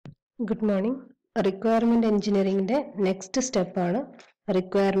Good morning. Requirement engineering next step ആണ്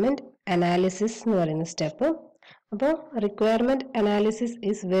requirement analysis എന്ന് പറയുന്ന സ്റ്റെപ്പ്. അപ്പോൾ requirement analysis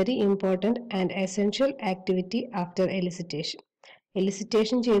is very important and essential activity after elicitation.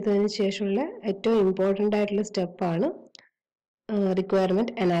 Elicitation ചെയ്തതിന് ശേഷമുള്ള ഏറ്റവും ഇമ്പോർട്ടൻ്റ് ആയിട്ടുള്ള സ്റ്റെപ്പാണ് requirement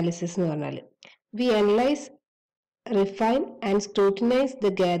analysis എന്ന് പറഞ്ഞാൽ. We analyze, refine and scrutinize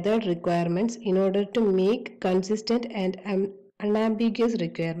the gathered requirements in order to make consistent and unambiguous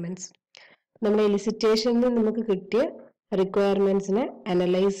requirements. നമ്മൾ എലിസിറ്റേഷനിൽ നമുക്ക് കിട്ടിയ റിക്വയർമെന്റ്സിനെ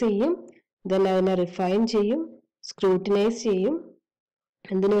അനലൈസ് ചെയ്യും, ദെൻ അതിനെ റിഫൈൻ ചെയ്യും, സ്ക്രൂട്ടിനൈസ് ചെയ്യും.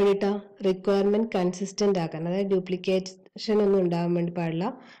 എന്തിനു വേണ്ടിയിട്ടാ? റിക്വയർമെന്റ് കൺസിസ്റ്റന്റ് ആക്കാൻ, അതായത് ഡ്യൂപ്ലിക്കേഷൻ ഒന്നും ഉണ്ടാകാൻ വേണ്ടി പാടില്ല.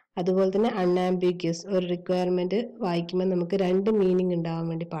 അതുപോലെ തന്നെ അൺആംബിഗ്യസ്, ഒരു റിക്വയർമെന്റ് വായിക്കുമ്പോൾ നമുക്ക് രണ്ട് മീനിങ് ഉണ്ടാകാൻ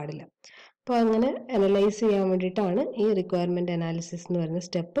വേണ്ടി പാടില്ല. അപ്പോൾ അങ്ങനെ അനലൈസ് ചെയ്യാൻ വേണ്ടിയിട്ടാണ് ഈ റിക്വയർമെന്റ് അനാലിസിസ് എന്ന് പറയുന്ന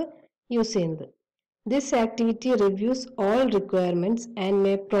സ്റ്റെപ്പ് യൂസ് ചെയ്യുന്നത്. This activity reviews all requirements and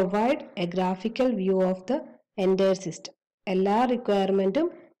may provide a graphical view of the entire system. എല്ലാ റിക്വയർമെന്റും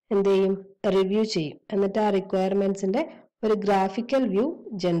എന്ത് ചെയ്യും? റിവ്യൂ ചെയ്യും. എന്നിട്ട് ആ റിക്വയർമെന്റ്സിന്റെ ഒരു ഗ്രാഫിക്കൽ വ്യൂ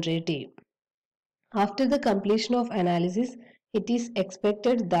ജനറേറ്റ് ചെയ്യും. After the completion of analysis, it is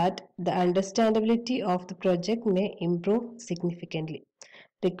expected that the understandability of the project may improve significantly.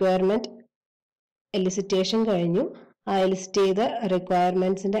 Requirement elicitation കഴിഞ്ഞു. ആ എലിസിറ്റ് ചെയ്ത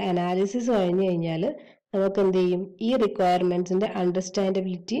റിക്വയർമെന്റ്സിന്റെ അനാലിസിസ് കഴിഞ്ഞു കഴിഞ്ഞാൽ നമുക്ക് എന്ത് ചെയ്യും? ഈ റിക്വയർമെന്റ്സിന്റെ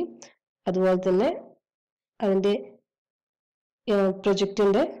അണ്ടർസ്റ്റാൻഡബിലിറ്റി അതുപോലെ തന്നെ അതിന്റെ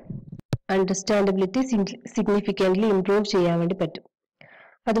പ്രൊജക്ടിന്റെ അണ്ടർസ്റ്റാൻഡബിലിറ്റി സിഗ്നിഫിക്കൻ്റ്ലി ഇംപ്രൂവ് ചെയ്യാൻ വേണ്ടി പറ്റും.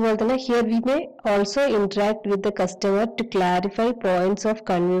 അതുപോലെ തന്നെ here we may also interact with the customer to clarify points of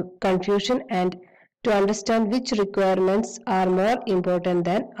confusion and to understand which requirements are more important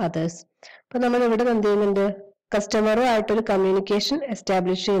than others. അപ്പൊ നമ്മൾ ഇവിടെ എന്ത് ചെയ്യുന്നുണ്ട്? കസ്റ്റമറുമായിട്ടൊരു കമ്മ്യൂണിക്കേഷൻ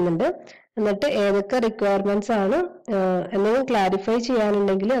എസ്റ്റാബ്ലിഷ് ചെയ്യുന്നുണ്ട്. എന്നിട്ട് ഏതൊക്കെ റിക്വയർമെന്റ്സ് ആണ് എന്തെങ്കിലും ക്ലാരിഫൈ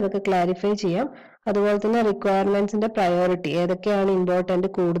ചെയ്യാനുണ്ടെങ്കിൽ അതൊക്കെ ക്ലാരിഫൈ ചെയ്യാം. അതുപോലെ തന്നെ റിക്വയർമെന്റ്സിന്റെ പ്രയോറിറ്റി, ഏതൊക്കെയാണ് ഇമ്പോർട്ടന്റ്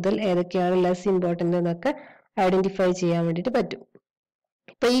കൂടുതൽ, ഏതൊക്കെയാണ് ലെസ് ഇമ്പോർട്ടന്റ് എന്നൊക്കെ ഐഡന്റിഫൈ ചെയ്യാൻ വേണ്ടിയിട്ട് പറ്റും.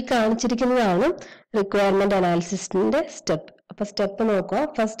 ഇപ്പൊ ഈ കാണിച്ചിരിക്കുന്നതാണ് റിക്വയർമെന്റ് അനാലിസിസിന്റെ സ്റ്റെപ്പ്. അപ്പൊ സ്റ്റെപ്പ് നോക്കുക.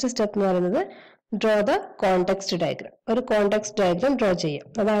 ഫസ്റ്റ് സ്റ്റെപ്പ് എന്ന് പറയുന്നത് ഡ്രോ ദ കോണ്ടെക്സ്റ്റ് ഡയഗ്രാം. ഒരു കോണ്ടെക്സ്റ്റ് ഡയഗ്രാം ഡ്രോ ചെയ്യാം.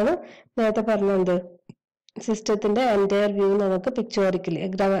 അതാണ് നേരത്തെ പറഞ്ഞത്, സിസ്റ്റത്തിന്റെ എൻറ്റയർ വ്യൂ നമുക്ക് പിക്ചോറിക്കലി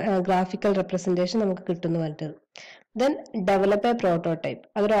ഗ്രാഫിക്കൽ റെപ്രസെന്റേഷൻ നമുക്ക് കിട്ടുന്നു പറഞ്ഞത്. Then develop A prototype.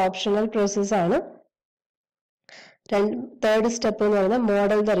 അതൊരു ഓപ്ഷണൽ പ്രോസസ് ആണ്. തേർഡ് സ്റ്റെപ്പ് എന്ന് പറയുന്നത്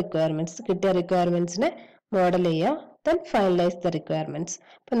മോഡൽ ദ റിക്വയർമെന്റ്സ്. കിട്ടിയ റിക്വയർമെന്റ്സിനെ മോഡൽ ചെയ്യുക. Then finalise the requirements.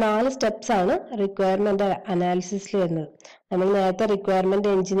 ഇപ്പൊ 4 സ്റ്റെപ്സ് ആണ് റിക്വയർമെന്റ് അനാലിസിസിൽ വരുന്നത്. നമ്മൾ നേരത്തെ റിക്വയർമെന്റ്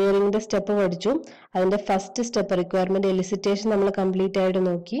എഞ്ചിനീയറിംഗിന്റെ സ്റ്റെപ്പ് പഠിച്ചു. അതിന്റെ ഫസ്റ്റ് സ്റ്റെപ്പ് റിക്വയർമെന്റ് എലിസിറ്റേഷൻ നമ്മൾ കംപ്ലീറ്റ് ആയിട്ട്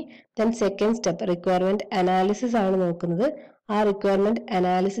നോക്കി. Then second step requirement analysis ആണ് നോക്കുന്നത്. ആ റിക്വയർമെന്റ്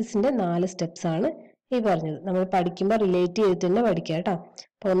അനാലിസിസിന്റെ 4 സ്റ്റെപ്സ് ആണ് ഈ പറഞ്ഞത്. നമ്മൾ പഠിക്കുമ്പോൾ റിലേറ്റ് ചെയ്തിട്ട് തന്നെ പഠിക്കുക കേട്ടോ.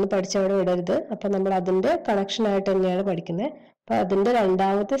 അപ്പൊ ഒന്ന് പഠിച്ചവിടെ വിടരുത്. അപ്പൊ നമ്മൾ അതിന്റെ കണക്ഷൻ ആയിട്ട് തന്നെയാണ് പഠിക്കുന്നത്. അപ്പൊ അതിന്റെ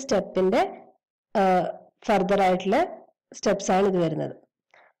രണ്ടാമത്തെ സ്റ്റെപ്പിന്റെ ഫർദർ ആയിട്ടുള്ള സ്റ്റെപ്സ് ആണ് ഇത് വരുന്നത്.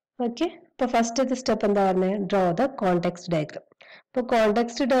 ഓക്കെ. അപ്പൊ ഫസ്റ്റ് സ്റ്റെപ്പ് എന്താ പറഞ്ഞത്? Draw the context diagram. ഇപ്പൊ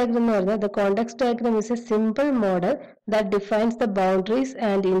കോണ്ടെക്സ്റ്റ് ഡയഗ്രാം എന്ന് പറഞ്ഞാൽ the context diagram is A simple model that defines the boundaries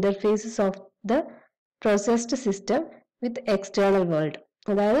and interfaces of the processed system with external world.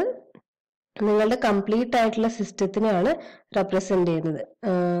 അതായത് നിങ്ങളുടെ കംപ്ലീറ്റ് ആയിട്ടുള്ള സിസ്റ്റത്തിനെയാണ് റെപ്രസെന്റ് ചെയ്യുന്നത്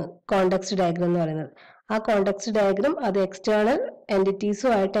കോണ്ടെക്സ്റ്റ് ഡയഗ്രാം എന്ന് പറയുന്നത്. ആ കോണ്ടെക്സ്റ്റ് ഡയഗ്രാം അത് എക്സ്റ്റേണൽ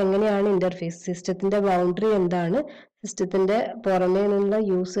എൻറ്റിറ്റീസുമായിട്ട് എങ്ങനെയാണ് ഇന്റർഫേസ്, സിസ്റ്റത്തിന്റെ ബൗണ്ടറി എന്താണ്, സിസ്റ്റത്തിന്റെ പുറമേ നിന്നുള്ള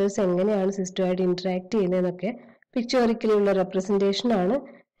യൂസേഴ്സ് എങ്ങനെയാണ് സിസ്റ്റമായിട്ട് ഇന്ററാക്ട് ചെയ്യുന്നതെന്നൊക്കെ പിക്ചോറിക്കലി ഉള്ള റെപ്രസെന്റേഷൻ ആണ്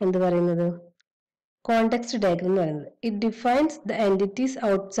എന്ത് പറയുന്നത്? കോണ്ടെക്സ്റ്റ് ഡയഗ്രാം എന്ന് പറയുന്നത്. It defines the entities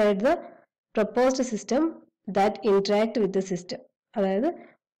outside the proposed system that interact with the system. അതായത്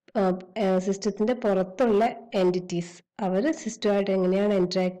സിസ്റ്റത്തിന്റെ പുറത്തുള്ള എൻറ്റിറ്റീസ് അവർ സിസ്റ്റമായിട്ട് എങ്ങനെയാണ്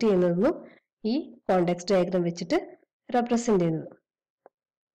ഇന്ററാക്ട് ചെയ്യുന്നതെന്നും ഈ കോണ്ടെക്സ്റ്റ് ഡയഗ്രാം വെച്ചിട്ട് റെപ്രസെന്റ് ചെയ്യുന്നത്.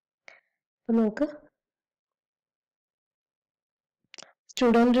 അപ്പൊ നമുക്ക്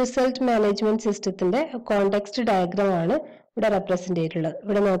സ്റ്റുഡന്റ് റിസൾട്ട് മാനേജ്മെന്റ് സിസ്റ്റത്തിന്റെ കോണ്ടെക്സ്റ്റ് ഡയഗ്രാം ആണ് ഇവിടെ റെപ്രസെന്റ് ചെയ്തിട്ടുള്ളത്.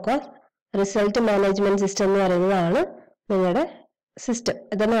 ഇവിടെ നോക്കുക, റിസൾട്ട് മാനേജ്മെന്റ് സിസ്റ്റം എന്ന് പറയുന്നതാണ് നിങ്ങളുടെ സിസ്റ്റം.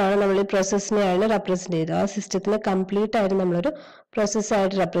 ഇതന്നെയാണ് നമ്മൾ ഈ പ്രോസസ്സിനെയാണ് റെപ്രസെന്റ് ചെയ്തത്. ആ സിസ്റ്റത്തിനെ കംപ്ലീറ്റ് ആയിട്ട് നമ്മളൊരു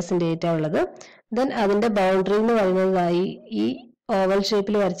പ്രോസസ്സായിട്ട് റെപ്രസെന്റ് ചെയ്തിട്ടുള്ളത്. ദെൻ അതിന്റെ ബൗണ്ടറി എന്ന് പറയുന്നതായി ഈ ഓവൽ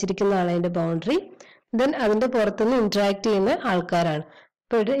ഷേപ്പിൽ വരച്ചിരിക്കുന്നതാണ് അതിന്റെ ബൗണ്ടറി. ദെൻ അതിന്റെ പുറത്തുനിന്ന് ഇന്ററാക്ട് ചെയ്യുന്ന ആൾക്കാരാണ്.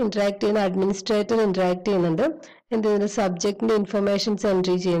 ഇപ്പൊ ഇവിടെ ഇന്ററാക്ട് ചെയ്യുന്ന അഡ്മിനിസ്ട്രേറ്റർ ഇന്ററാക്ട് ചെയ്യുന്നുണ്ട്. എന്ത് ചെയ്യുന്നുണ്ട്? സബ്ജക്റ്റിന്റെ ഇൻഫർമേഷൻസ്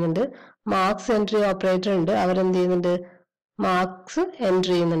എൻട്രി ചെയ്യുന്നുണ്ട്. മാർക്സ് എൻട്രി ഓപ്പറേറ്റർ ഉണ്ട്, അവരെന്ത് ചെയ്യുന്നുണ്ട്? മാർക്സ്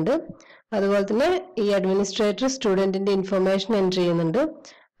എൻട്രി ചെയ്യുന്നുണ്ട്. അതുപോലെ തന്നെ ഈ അഡ്മിനിസ്ട്രേറ്റർ സ്റ്റുഡന്റിന്റെ ഇൻഫർമേഷൻ എൻട്രി ചെയ്യുന്നുണ്ട്.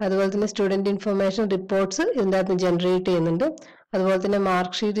 അതുപോലെ തന്നെ സ്റ്റുഡന്റ് ഇൻഫർമേഷൻ റിപ്പോർട്ട്സ് ഇതിൻ്റെ അകത്ത് ജനറേറ്റ് ചെയ്യുന്നുണ്ട്. അതുപോലെ തന്നെ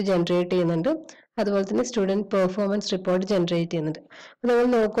മാർക്ക് ഷീറ്റ് ജനറേറ്റ് ചെയ്യുന്നുണ്ട്. അതുപോലെ തന്നെ സ്റ്റുഡൻറ് പെർഫോമൻസ് റിപ്പോർട്ട് ജനറേറ്റ് ചെയ്യുന്നുണ്ട്. അപ്പോൾ നമ്മൾ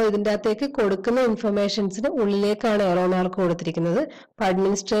നോക്കുക, ഇതിൻ്റെ അകത്തേക്ക് കൊടുക്കുന്ന ഇൻഫർമേഷൻസിന് ഉള്ളിലേക്കാണ് എറോ മാർക്ക് കൊടുത്തിരിക്കുന്നത്. അപ്പോൾ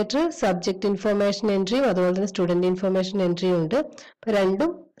അഡ്മിനിസ്ട്രേറ്റർ സബ്ജക്ട് ഇൻഫർമേഷൻ എൻട്രിയും അതുപോലെ തന്നെ സ്റ്റുഡൻറ് ഇൻഫർമേഷൻ എൻട്രിയും ഉണ്ട്. അപ്പോൾ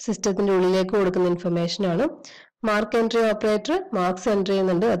രണ്ടും സിസ്റ്റത്തിന്റെ ഉള്ളിലേക്ക് കൊടുക്കുന്ന ഇൻഫർമേഷൻ ആണ്. Mark entry operator marks entry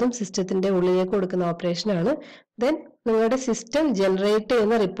ചെയ്യുന്നുണ്ട്, അതും സിസ്റ്റത്തിന്റെ ഉള്ളിലേക്ക് കൊടുക്കുന്ന ഓപ്പറേഷൻ ആണ്. ദെൻ നിങ്ങളുടെ സിസ്റ്റം ജനറേറ്റ്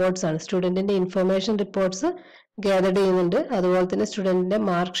ചെയ്യുന്ന റിപ്പോർട്ട്സ് ആണ്. സ്റ്റുഡന്റിന്റെ ഇൻഫർമേഷൻ റിപ്പോർട്ട്സ് ഗ്യാതർ ചെയ്യുന്നുണ്ട്, അതുപോലെ തന്നെ സ്റ്റുഡന്റിന്റെ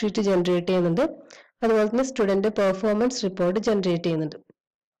മാർക്ക് ഷീറ്റ് ജനറേറ്റ് ചെയ്യുന്നുണ്ട്, അതുപോലെ തന്നെ സ്റ്റുഡന്റ് പെർഫോമൻസ് റിപ്പോർട്ട് ജനറേറ്റ് ചെയ്യുന്നുണ്ട്.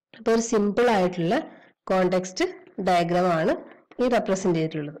 അപ്പോൾ ഒരു സിമ്പിൾ ആയിട്ടുള്ള കോണ്ടെക്സ്റ്റ് ഡയഗ്രാം ആണ് ഈ റെപ്രസെന്റ്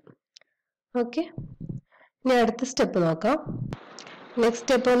ചെയ്തിട്ടുള്ളത്. ഓക്കെ, ഇനി അടുത്ത സ്റ്റെപ്പ് നോക്കാം. നെക്സ്റ്റ്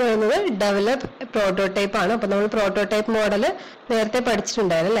സ്റ്റെപ്പ് എന്ന് പറയുന്നത് ഡെവലപ്പ് പ്രോട്ടോടൈപ്പ് ആണ്. അപ്പൊ നമ്മൾ പ്രോട്ടോടൈപ്പ് മോഡൽ നേരത്തെ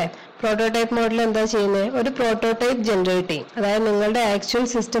പഠിച്ചിട്ടുണ്ടായിരുന്നു അല്ലെ. പ്രോട്ടോടൈപ്പ് മോഡൽ എന്താ ചെയ്യുന്നത്? ഒരു പ്രോട്ടോടൈപ്പ് ജനറേറ്റ് ചെയ്യും. അതായത് നിങ്ങളുടെ ആക്ച്വൽ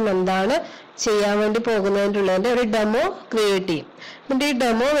സിസ്റ്റം എന്താണ് ചെയ്യാൻ വേണ്ടി പോകുന്നതിൻ്റെ ഉള്ളതിന്റെ ഒരു ഡെമോ ക്രിയേറ്റ് ചെയ്യും. എന്നിട്ട് ഈ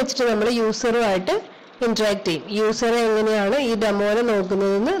ഡെമോ വെച്ചിട്ട് നമ്മൾ യൂസറുമായിട്ട് ഇന്ററാക്ട് ചെയ്യും. യൂസറെ എങ്ങനെയാണ് ഈ ഡെമോനെ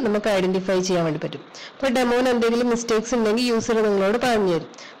നോക്കുന്നതെന്ന് നമുക്ക് ഐഡന്റിഫൈ ചെയ്യാൻ വേണ്ടി പറ്റും. അപ്പൊ ഡെമോന് എന്തെങ്കിലും മിസ്റ്റേക്സ് ഉണ്ടെങ്കിൽ യൂസർ നിങ്ങളോട് പറഞ്ഞു തരും.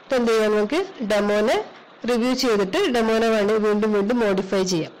 അപ്പൊ എന്ത് ചെയ്യാം, നമുക്ക് ഡെമോനെ റിവ്യൂ ചെയ്തിട്ട് ഡെമോനെ വേണ്ടി വീണ്ടും മോഡിഫൈ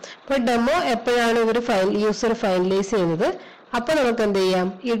ചെയ്യാം. അപ്പോൾ ഡെമോ എപ്പോഴാണ് യൂസർ ഫൈനലൈസ് ചെയ്യുന്നത്, അപ്പോൾ നമുക്ക് എന്ത് ചെയ്യാം,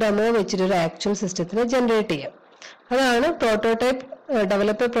 ഈ ഡെമോ വെച്ചിട്ട് ഒരു ആക്ച്വൽ സിസ്റ്റത്തിനെ ജനറേറ്റ് ചെയ്യാം. അതാണ് പ്രോട്ടോടൈപ്പ്,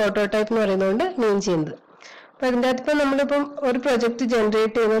 ഡെവലപ്പർ പ്രോട്ടോടൈപ്പ് എന്ന് പറയുന്നതുകൊണ്ട് മീൻ ചെയ്യുന്നത്. അപ്പൊ അതിൻ്റെ അകത്ത് നമ്മളിപ്പം ഒരു പ്രൊജക്ട്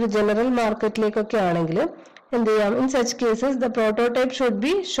ജനറേറ്റ് ചെയ്യുന്ന ഒരു ജനറൽ മാർക്കറ്റിലേക്കൊക്കെ ആണെങ്കിൽ എന്ത് ചെയ്യാം, in such cases the prototype should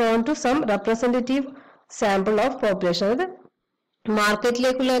be shown to some representative sample of population. അതായത്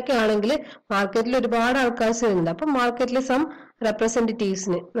മാർക്കറ്റിലേക്കുള്ളതൊക്കെ ആണെങ്കിൽ മാർക്കറ്റിൽ ഒരുപാട് ആൾക്കാർ ചെയ്യുന്നുണ്ട്. അപ്പൊ മാർക്കറ്റിലെ സം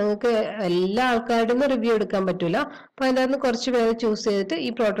റെപ്രസെന്റേറ്റീവ്സിന് നിങ്ങൾക്ക് എല്ലാ ആൾക്കാരുടെ ഒന്നും റിവ്യൂ എടുക്കാൻ പറ്റൂല. അപ്പൊ അതിൻ്റെ അകത്ത് കുറച്ച് പേരെ ചൂസ് ചെയ്തിട്ട് ഈ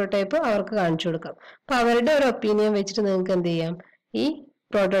പ്രോട്ടോടൈപ്പ് അവർക്ക് കാണിച്ചു കൊടുക്കാം. അപ്പൊ അവരുടെ ഒരു ഒപ്പീനിയൻ വെച്ചിട്ട് നിങ്ങൾക്ക് എന്ത് ചെയ്യാം, ഈ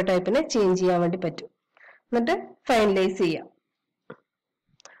പ്രോട്ടോടൈപ്പിനെ ചേഞ്ച് ചെയ്യാൻ വേണ്ടി പറ്റും. എന്നിട്ട് ഫൈനലൈസ് ചെയ്യാം.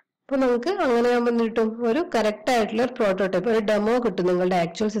 അപ്പൊ നമുക്ക് അങ്ങനെ ആകുമ്പോൾ കിട്ടും ഒരു കറക്റ്റ് ആയിട്ടുള്ള ഒരു പ്രോട്ടോടൈപ്പ്, ഒരു ഡെമോ കിട്ടും. നിങ്ങളുടെ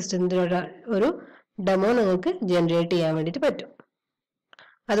ആക്ച്വൽ സിസ്റ്റത്തിന്റെ ഒരു ഡെമോ നിങ്ങൾക്ക് ജനറേറ്റ് ചെയ്യാൻ വേണ്ടിയിട്ട് പറ്റും.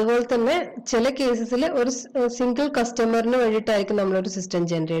 അതുപോലെ തന്നെ ചില കേസസിൽ ഒരു സിംഗിൾ കസ്റ്റമറിന് വേണ്ടിയിട്ടായിരിക്കും നമ്മളൊരു സിസ്റ്റം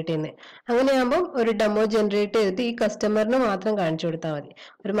ജനറേറ്റ് ചെയ്യുന്നത്. അങ്ങനെയാകുമ്പോൾ ഒരു ഡെമോ ജനറേറ്റ് ചെയ്തിട്ട് ഈ കസ്റ്റമറിന് മാത്രം കാണിച്ചു കൊടുത്താൽ മതി.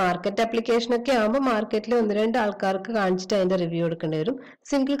 ഒരു മാർക്കറ്റ് ആപ്ലിക്കേഷൻ ഒക്കെ ആകുമ്പോൾ മാർക്കറ്റിൽ 1-2 ആൾക്കാർക്ക് കാണിച്ചിട്ട് അതിന്റെ റിവ്യൂ എടുക്കേണ്ടി വരും.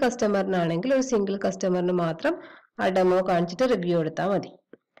 സിംഗിൾ കസ്റ്റമറിനാണെങ്കിൽ ഒരു സിംഗിൾ കസ്റ്റമറിന് മാത്രം ആ ഡെമോ കാണിച്ചിട്ട് റിവ്യൂ എടുത്താൽ മതി.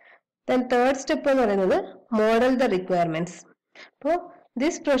 ദെൻ തേർഡ് സ്റ്റെപ്പ് എന്ന് പറയുന്നത് മോഡൽ ദ റിക്വയർമെന്റ്സ്. അപ്പോൾ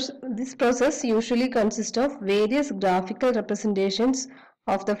this process usually consists of various graphical representations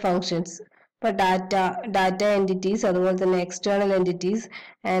of the functions. For data entities, അതുപോലെ തന്നെ external entities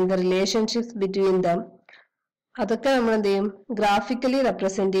and the relationships between them, അതൊക്കെ നമ്മൾ എന്ത് ചെയ്യും, ഗ്രാഫിക്കലി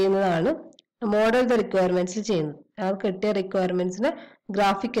റെപ്രസെന്റ് ചെയ്യുന്നതാണ് മോഡൽ ദ റിക്വയർമെന്റ്സ് ചെയ്യുന്നത്. അവർക്ക് കിട്ടിയ റിക്വയർമെന്റ്സിനെ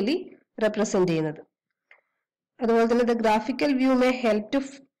ഗ്രാഫിക്കലി റെപ്രസെന്റ് ചെയ്യുന്നത്. അതുപോലെ തന്നെ the graphical view may help to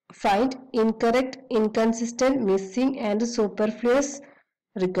find incorrect, inconsistent, missing and സൂപ്പർഫ്ലൂസ്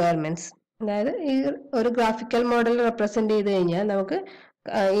requirements. അതായത് ഈ ഒരു ഗ്രാഫിക്കൽ മോഡൽ റെപ്രസെന്റ് ചെയ്ത് കഴിഞ്ഞാൽ നമുക്ക്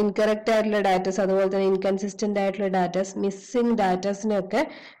ഇൻകറക്റ്റ് ആയിട്ടുള്ള ഡാറ്റാസ്, അതുപോലെ തന്നെ ഇൻകൺസിസ്റ്റന്റ് ആയിട്ടുള്ള ഡാറ്റാസ്, മിസ്സിംഗ് ഡാറ്റാസിനെയൊക്കെ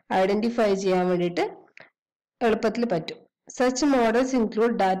ഐഡന്റിഫൈ ചെയ്യാൻ വേണ്ടിയിട്ട് എളുപ്പത്തിൽ പറ്റും. Such models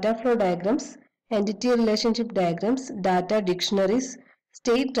include data flow diagrams, entity relationship diagrams, data dictionaries,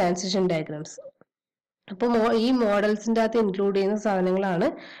 state transition diagrams. അപ്പോൾ ഈ മോഡൽസിൻ്റെ അകത്ത് ഇൻക്ലൂഡ് ചെയ്യുന്ന സാധനങ്ങളാണ്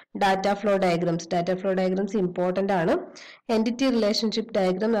data flow diagrams. Data flow diagrams important ആണ്. എൻറ്റിറ്റി റിലേഷൻഷിപ്പ്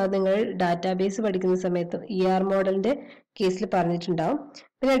ഡയഗ്രാം അത് നിങ്ങൾ ഡാറ്റാബേസ് പഠിക്കുന്ന സമയത്ത് ER മോഡലിന്റെ കേസിൽ പറഞ്ഞിട്ടുണ്ടാവും.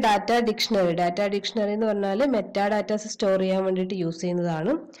 പിന്നെ ഡാറ്റ ഡിക്ഷണറി എന്ന് പറഞ്ഞാൽ മെറ്റാ ഡാറ്റാസ് സ്റ്റോർ ചെയ്യാൻ വേണ്ടിയിട്ട് യൂസ്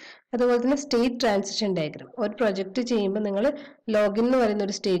ചെയ്യുന്നതാണ്. അതുപോലെ തന്നെ സ്റ്റേറ്റ് ട്രാൻസിഷൻ ഡയഗ്രാം, ഒരു പ്രൊജക്ട് ചെയ്യുമ്പോൾ നിങ്ങൾ ലോഗിൻ എന്ന് പറയുന്ന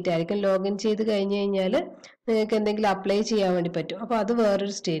ഒരു സ്റ്റേറ്റ് ആയിരിക്കും. ലോഗിൻ ചെയ്ത് കഴിഞ്ഞ് കഴിഞ്ഞാൽ നിങ്ങൾക്ക് എന്തെങ്കിലും അപ്ലൈ ചെയ്യാൻ വേണ്ടി പറ്റും. അപ്പോൾ അത്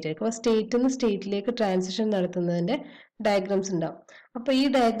വേറൊരു സ്റ്റേറ്റ് ആയിരിക്കും. അപ്പോൾ സ്റ്റേറ്റിൽ നിന്ന് സ്റ്റേറ്റിലേക്ക് ട്രാൻസിഷൻ നടത്തുന്നതിന്റെ ഡയഗ്രാംസ് ഉണ്ടാവും. അപ്പോൾ ഈ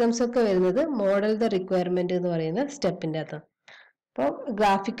ഡയഗ്രാംസ് ഒക്കെ വരുന്നത് മോഡൽ ദ റിക്വയർമെന്റ് എന്ന് പറയുന്ന സ്റ്റെപ്പിന്റെ അകത്താണ്. അപ്പോൾ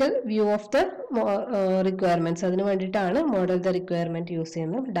graphical view of the requirements, അതിന് വേണ്ടിയിട്ടാണ് മോഡൽ ദ റിക്വയർമെന്റ് യൂസ്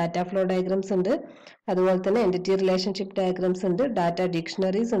ചെയ്യുന്നത്. ഡാറ്റ ഫ്ലോ ഡയഗ്രാംസ് ഉണ്ട്, അതുപോലെ തന്നെ എൻറ്റിറ്റി റിലേഷൻഷിപ്പ് ഡയഗ്രാംസ് ഉണ്ട്, ഡാറ്റ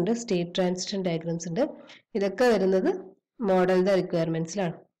ഡിക്ഷണറീസ് ഉണ്ട്, സ്റ്റേറ്റ് ട്രാൻസിഷൻ ഡയഗ്രാംസ് ഉണ്ട്. ഇതൊക്കെ വരുന്നത് model the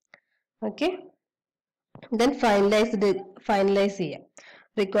റിക്വയർമെന്റ്സിലാണ്. Okay, then finalise ചെയ്യാം,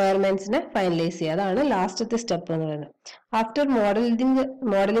 റിക്വയർമെന്റ്സിനെ ഫൈനലൈസ് ചെയ്യുക. അതാണ് ലാസ്റ്റത്തെ സ്റ്റെപ്പ് എന്ന് പറയുന്നത്. After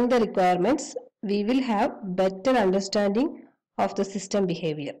modelling the requirements we will have better understanding of the system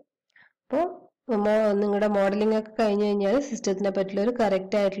behaviour. അപ്പോൾ നിങ്ങളുടെ മോഡലിംഗ് ഒക്കെ കഴിഞ്ഞ് കഴിഞ്ഞാൽ സിസ്റ്റത്തിനെ പറ്റിയുള്ള ഒരു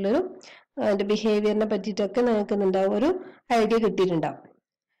കറക്റ്റ് ആയിട്ടുള്ളൊരു അതിന്റെ ബിഹേവിയറിനെ പറ്റിയിട്ടൊക്കെ നിങ്ങൾക്ക് എന്തുണ്ടാവും, ഒരു ഐഡിയ കിട്ടിയിട്ടുണ്ടാവും.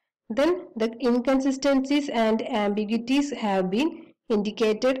 Then the inconsistencies and ആംബിഗ്വിറ്റീസ് have been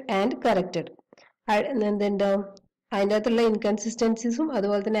indicated and corrected. എന്തുണ്ടാവും, അതിൻ്റെ അകത്തുള്ള ഇൻകൺസിസ്റ്റൻസീസും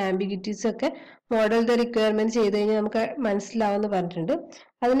അതുപോലെ തന്നെ ആംബിഗ്യൂറ്റീസും ഒക്കെ മോഡൽ ദ റിക്വയർമെന്റ് ചെയ്ത് കഴിഞ്ഞാൽ നമുക്ക് മനസ്സിലാവുമെന്ന് പറഞ്ഞിട്ടുണ്ട്.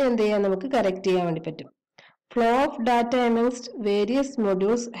 അതിനെ എന്ത് ചെയ്യാൻ നമുക്ക് കറക്റ്റ് ചെയ്യാൻ വേണ്ടി പറ്റും. Flow of data amongst various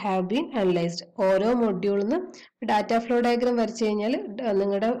modules have been analysed. ഓരോ മൊഡ്യൂളിൽ നിന്ന് ഡാറ്റ ഫ്ലോ ഡയഗ്രാം വരച്ചു കഴിഞ്ഞാൽ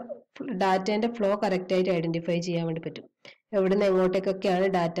നിങ്ങളുടെ ഡാറ്റേന്റെ ഫ്ലോ കറക്റ്റ് ആയിട്ട് ഐഡന്റിഫൈ ചെയ്യാൻ വേണ്ടി പറ്റും. എവിടെ നിന്ന് എങ്ങോട്ടേക്കൊക്കെയാണ്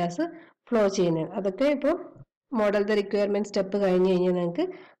ഡാറ്റാസ് ഫ്ലോ ചെയ്യുന്നത്. അതൊക്കെ ഇപ്പോൾ മോഡൽ ദ റിക്വയർമെന്റ് സ്റ്റെപ്പ് കഴിഞ്ഞ് കഴിഞ്ഞാൽ നിങ്ങൾക്ക്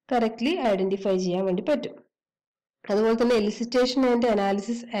കറക്റ്റ്ലി ഐഡന്റിഫൈ ചെയ്യാൻ വേണ്ടി പറ്റും. അതുപോലെ തന്നെ elicitation and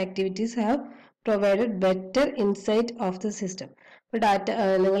analysis activities have provided better insight of the system. ഇപ്പോൾ ഡാറ്റ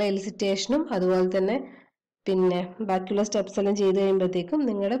നിങ്ങൾ എലിസിറ്റേഷനും അതുപോലെ തന്നെ പിന്നെ ബാക്കിയുള്ള സ്റ്റെപ്സ് എല്ലാം ചെയ്ത് കഴിയുമ്പോഴത്തേക്കും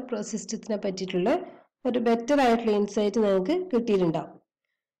നിങ്ങളുടെ സിസ്റ്റത്തിനെ പറ്റിയിട്ടുള്ള ഒരു ബെറ്റർ ആയിട്ടുള്ള ഇൻസൈറ്റ് നിങ്ങൾക്ക് കിട്ടിയിട്ടുണ്ടാവും.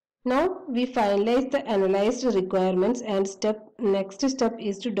 Now we finalize the analyzed requirements and next step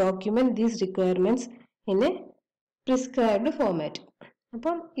is to document these requirements in a prescribed format.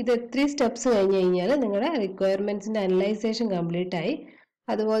 അപ്പം ഇത് 3 സ്റ്റെപ്സ് കഴിഞ്ഞ് കഴിഞ്ഞാൽ നിങ്ങളുടെ റിക്വയർമെന്റ്സിന്റെ അനലൈസേഷൻ കംപ്ലീറ്റ് ആയി.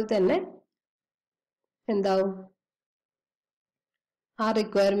 അതുപോലെ തന്നെ എന്താവും, ആ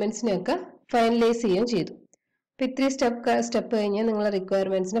റിക്വയർമെന്റ്സിനെയൊക്കെ ഫൈനലൈസ് ചെയ്യുകയും ചെയ്തു. അപ്പം ഇത്രയും സ്റ്റെപ്പ് കഴിഞ്ഞാൽ നിങ്ങളുടെ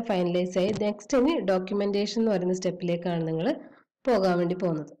റിക്വയർമെന്റ്സിനെ ഫൈനലൈസ് ആയി. നെക്സ്റ്റ് ഇനി ഡോക്യുമെന്റേഷൻ എന്ന് പറയുന്ന സ്റ്റെപ്പിലേക്കാണ് നിങ്ങൾ പോകാൻ വേണ്ടി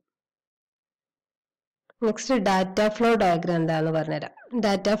പോകുന്നത്. നെക്സ്റ്റ് ഡാറ്റ ഫ്ലോ ഡയഗ്രാം എന്താണെന്ന് പറഞ്ഞുതരാം.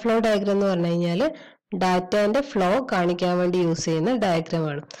 ഡാറ്റ ഫ്ലോ ഡയഗ്രാം എന്ന് പറഞ്ഞു കഴിഞ്ഞാൽ ഡാറ്റേന്റെ ഫ്ലോ കാണിക്കാൻ വേണ്ടി യൂസ് ചെയ്യുന്ന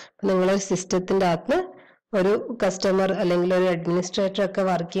ഡയഗ്രാമാണ്. നിങ്ങളൊരു സിസ്റ്റത്തിന്റെ അകത്ത് ഒരു കസ്റ്റമർ അല്ലെങ്കിൽ ഒരു അഡ്മിനിസ്ട്രേറ്റർ ഒക്കെ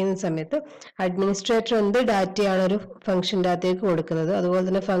വർക്ക് ചെയ്യുന്ന സമയത്ത് അഡ്മിനിസ്ട്രേറ്റർ എന്ത് ഡാറ്റയാണ് ഒരു ഫംഗ്ഷൻ്റെ അകത്തേക്ക് കൊടുക്കുന്നത്, അതുപോലെ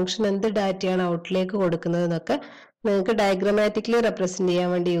തന്നെ ഫംഗ്ഷൻ എന്ത് ഡാറ്റയാണ് ഔട്ടിലേക്ക് കൊടുക്കുന്നത് എന്നൊക്കെ നിങ്ങൾക്ക് ഡയഗ്രമാറ്റിക്കലി റെപ്രസെന്റ്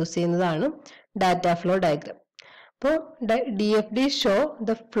ചെയ്യാൻ വേണ്ടി യൂസ് ചെയ്യുന്നതാണ് ഡാറ്റ ഫ്ലോ ഡയഗ്രാം. അപ്പോൾ DFD show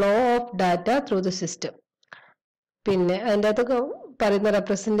the flow of data through the system. പിന്നെ അതിൻ്റെ അകത്ത് പറയുന്ന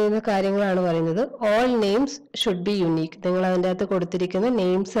റെപ്രസെന്റ് ചെയ്യുന്ന കാര്യങ്ങളാണ് പറയുന്നത്. All names should be unique. നിങ്ങൾ അതിൻ്റെ അകത്ത് കൊടുത്തിരിക്കുന്ന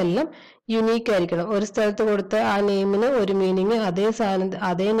നെയിംസ് എല്ലാം യുണീക്ക് ആയിരിക്കണം. ഒരു സ്ഥലത്ത് കൊടുത്ത ആ നെയിമിന് ഒരു മീനിങ്,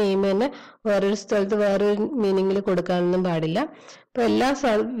 അതേ നെയിം തന്നെ വേറൊരു സ്ഥലത്ത് വേറൊരു മീനിങ്ങിൽ കൊടുക്കാനൊന്നും പാടില്ല. അപ്പൊ എല്ലാ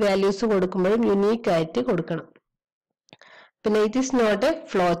വാല്യൂസ് കൊടുക്കുമ്പോഴും യുണീക്ക് ആയിട്ട് കൊടുക്കണം. പിന്നെ it is not A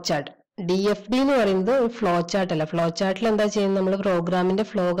flow chart. DFD എന്ന് പറയുന്നത് ഒരു ഫ്ലോ ചാർട്ട് അല്ല. ഫ്ലോ ചാർട്ടിൽ എന്താ ചെയ്യുന്നത്, നമ്മൾ പ്രോഗ്രാമിന്റെ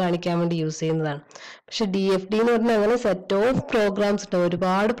ഫ്ലോ കാണിക്കാൻ വേണ്ടി യൂസ് ചെയ്യുന്നതാണ്. പക്ഷെ DFD എന്ന് പറഞ്ഞാൽ അങ്ങനെ സെറ്റ് ഓഫ് പ്രോഗ്രാംസ് ഉണ്ട്,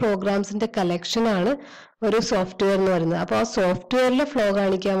 ഒരുപാട് പ്രോഗ്രാംസിന്റെ കളക്ഷൻ ആണ് ഒരു സോഫ്റ്റ്വെയർ എന്ന് പറയുന്നത്. അപ്പോൾ ആ സോഫ്റ്റ്വെയറിലെ ഫ്ലോ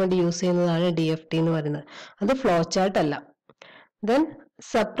കാണിക്കാൻ വേണ്ടി യൂസ് ചെയ്യുന്നതാണ് DFD എന്ന് പറയുന്നത്. അത് ഫ്ലോ ചാർട്ട് അല്ല. Then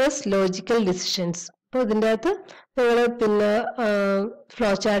suppress logical decisions. അപ്പോൾ ഇതിൻ്റെ അകത്ത് നിങ്ങൾ പിന്നെ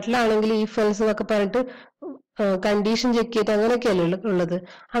ഫ്ലോ ചാർട്ടിലാണെങ്കിൽ ഈ ഫെൽസ് എന്നൊക്കെ പറഞ്ഞിട്ട് കണ്ടീഷൻ ചെക്ക് ചെയ്തിട്ട് അങ്ങനെയൊക്കെയല്ലേ ഉള്ളത്.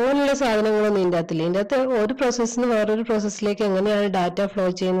 അങ്ങനെയുള്ള സാധനങ്ങളൊന്നും ഇതിൻ്റെ അകത്തില്ല. ഇതിൻ്റെ അകത്ത് ഒരു പ്രോസസ്സിൽ നിന്ന് വേറൊരു പ്രോസസ്സിലേക്ക് എങ്ങനെയാണ് ഡാറ്റ ഫ്ലോ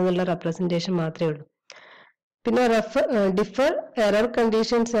ചെയ്യുന്നതെന്നുള്ള റെപ്രസെന്റേഷൻ മാത്രമേ ഉള്ളൂ. പിന്നെ differ error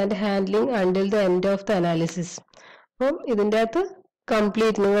conditions and handling until the end of the analysis. അപ്പം ഇതിൻ്റെ അകത്ത്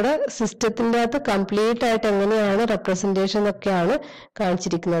കംപ്ലീറ്റ് നിങ്ങളുടെ സിസ്റ്റത്തിന്റെ അകത്ത് കംപ്ലീറ്റ് ആയിട്ട് എങ്ങനെയാണ് റെപ്രസെന്റേഷൻ ഒക്കെയാണ്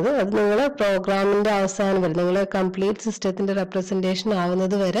കാണിച്ചിരിക്കുന്നത്. അത് നിങ്ങളുടെ പ്രോഗ്രാമിന്റെ അവസാനം വരെ, നിങ്ങളുടെ കംപ്ലീറ്റ് സിസ്റ്റത്തിന്റെ റെപ്രസെന്റേഷൻ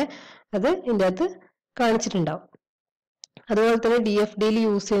ആവുന്നത് വരെ അത് ഇതിൻ്റെ അകത്ത് കാണിച്ചിട്ടുണ്ടാവും. അതുപോലെ തന്നെ DFDയിൽ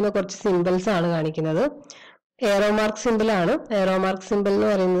യൂസ് ചെയ്യുന്ന കുറച്ച് സിമ്പിൾസ് ആണ് കാണിക്കുന്നത്. എറോ മാർക്ക് സിമ്പിൾ ആണ്. എറോ മാർക്ക് സിമ്പിൾ എന്ന്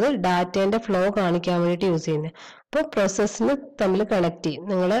പറയുന്നത് ഡാറ്റേന്റെ ഫ്ലോ കാണിക്കാൻ വേണ്ടിയിട്ട് യൂസ് ചെയ്യുന്നത്. അപ്പോൾ പ്രോസസ്സിന് തമ്മിൽ കണക്ട് ചെയ്യും.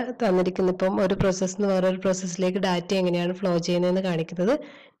 നിങ്ങൾ തന്നിരിക്കുന്ന ഇപ്പം ഒരു പ്രോസസ്സിൽ നിന്ന് വേറൊരു പ്രോസസ്സിലേക്ക് ഡാറ്റ എങ്ങനെയാണ് ഫ്ലോ ചെയ്യുന്നതെന്ന് കാണിക്കുന്നത്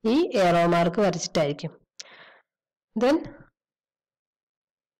ഈ എറോ മാർക്ക് വരച്ചിട്ടായിരിക്കും. ദെൻ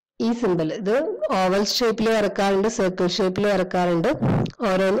ഈ സിമ്പിൾ ഇത് ഓവൽ ഷേപ്പിൽ വരക്കാറുണ്ട്, സർക്കിൾ ഷേപ്പിൽ വരക്കാറുണ്ട്.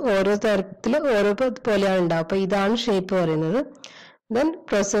 ഓരോ തരത്തിൽ ഓരോ പോലെയാണ് ഉണ്ടാവുക. അപ്പൊ ഇതാണ് ഷേപ്പ് പറയുന്നത്. ദെൻ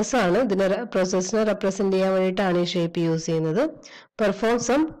പ്രോസസ്സാണ്. പ്രോസസ്സിനെ റെപ്രസെന്റ് ചെയ്യാൻ വേണ്ടിയിട്ടാണ് ഈ ഷേപ്പ് യൂസ് ചെയ്യുന്നത്. Perform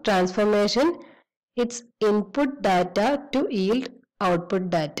some transformation it's input data to yield output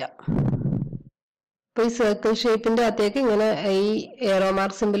data. അപ്പൊ ഈ സർക്കിൾ ഷേപ്പിന്റെ അകത്തേക്ക് ഇങ്ങനെ ഈ എറോ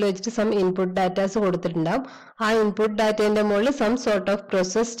മാർക്ക് സിമ്പിൾ വെച്ചിട്ട് സം ഇൻപുട്ട് ഡാറ്റാസ് കൊടുത്തിട്ടുണ്ടാവും. ആ ഇൻപുട്ട് ഡാറ്റേന്റെ മുകളിൽ സം സോർട്ട് ഓഫ്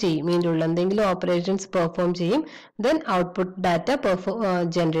പ്രോസസ് ചെയ്യും, ഇതിൻ്റെ ഉള്ള എന്തെങ്കിലും ഓപ്പറേഷൻസ് പെർഫോം ചെയ്യും. ദെൻ ഔട്ട്പുട്ട് ഡാറ്റ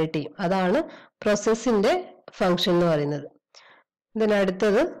ജനറേറ്റ് ചെയ്യും. അതാണ് പ്രോസസ്സിന്റെ ഫംഗ്ഷൻ എന്ന് പറയുന്നത്. ദെൻ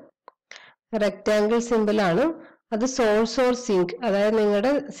അടുത്തത് റെക്ടാങ്കിൾ സിമ്പിൾ ആണ്. അത് സോഴ്സ് ഓർ സിങ്ക്, അതായത്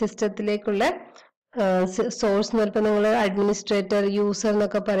നിങ്ങളുടെ സിസ്റ്റത്തിലേക്കുള്ള സോഴ്സ് എന്ന് പറയുമ്പോൾ നിങ്ങൾ അഡ്മിനിസ്ട്രേറ്റർ, യൂസർ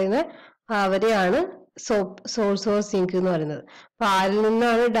എന്നൊക്കെ പറയുന്ന അവരെയാണ് സോഴ്സ് ഓർ സിങ്ക് എന്ന് പറയുന്നത്. അപ്പൊ ആരിൽ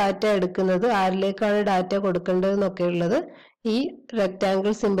നിന്നാണ് ഡാറ്റ എടുക്കുന്നത്, ആരിലേക്കാണ് ഡാറ്റ കൊടുക്കേണ്ടത് എന്നൊക്കെ ഉള്ളത് ഈ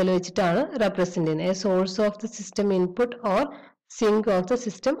റെക്ടാങ്കിൾ സിമ്പിൾ വെച്ചിട്ടാണ് റെപ്രസെന്റ് ചെയ്യുന്നത്. Source of the system input or zinc of the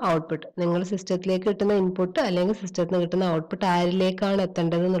system output. നിങ്ങൾ സിസ്റ്റത്തിലേക്ക് കിട്ടുന്ന ഇൻപുട്ട് അല്ലെങ്കിൽ സിസ്റ്റത്തിൽ നിന്ന് കിട്ടുന്ന ഔട്ട്പുട്ട് ആരിലേക്കാണ്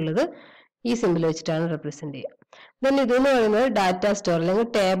എത്തേണ്ടത് എന്നുള്ളത് ഈ സിമ്പിൾ വെച്ചിട്ടാണ് റെപ്രസെന്റ് ചെയ്യുക. ദെൻ ഇതെന്ന് പറയുന്നത് ഡാറ്റ സ്റ്റോർ അല്ലെങ്കിൽ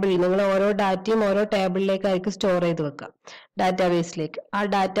ടേബിൾ. നിങ്ങൾ ഓരോ ഡാറ്റയും ഓരോ ടേബിളിലേക്കായിരിക്കും സ്റ്റോർ ചെയ്ത് വെക്കുക, ഡാറ്റാബേസിലേക്ക്. ആ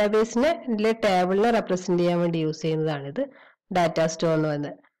ഡാറ്റാബേസിനെ ടേബിളിനെ റെപ്രസെന്റ് ചെയ്യാൻ വേണ്ടി യൂസ് ചെയ്യുന്നതാണ് ഇത് ഡാറ്റ സ്റ്റോർ എന്ന്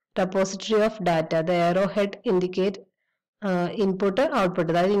പറയുന്നത്. repository of data. The arrowhead indicate input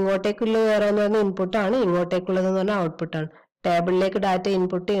output. അതായത് ഇങ്ങോട്ടേക്കുള്ള ഏറോ എന്ന് പറഞ്ഞാൽ ഇൻപുട്ട് ആണ്, ഇങ്ങോട്ടേക്കുള്ളതെന്ന് പറഞ്ഞാൽ ഔട്ട്പുട്ട് ആണ്. ടേബിളിലേക്ക് ഡാറ്റ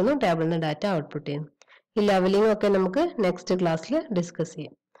ഇൻപുട്ട് ചെയ്യുന്നു, ടേബിളിൽ നിന്ന് ഡാറ്റ ഔട്ട്പുട്ട് ചെയ്യുന്നു. ഈ ലെവലിംഗ് ഒക്കെ നമുക്ക് നെക്സ്റ്റ് ക്ലാസ്സിൽ ഡിസ്കസ്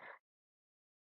ചെയ്യാം.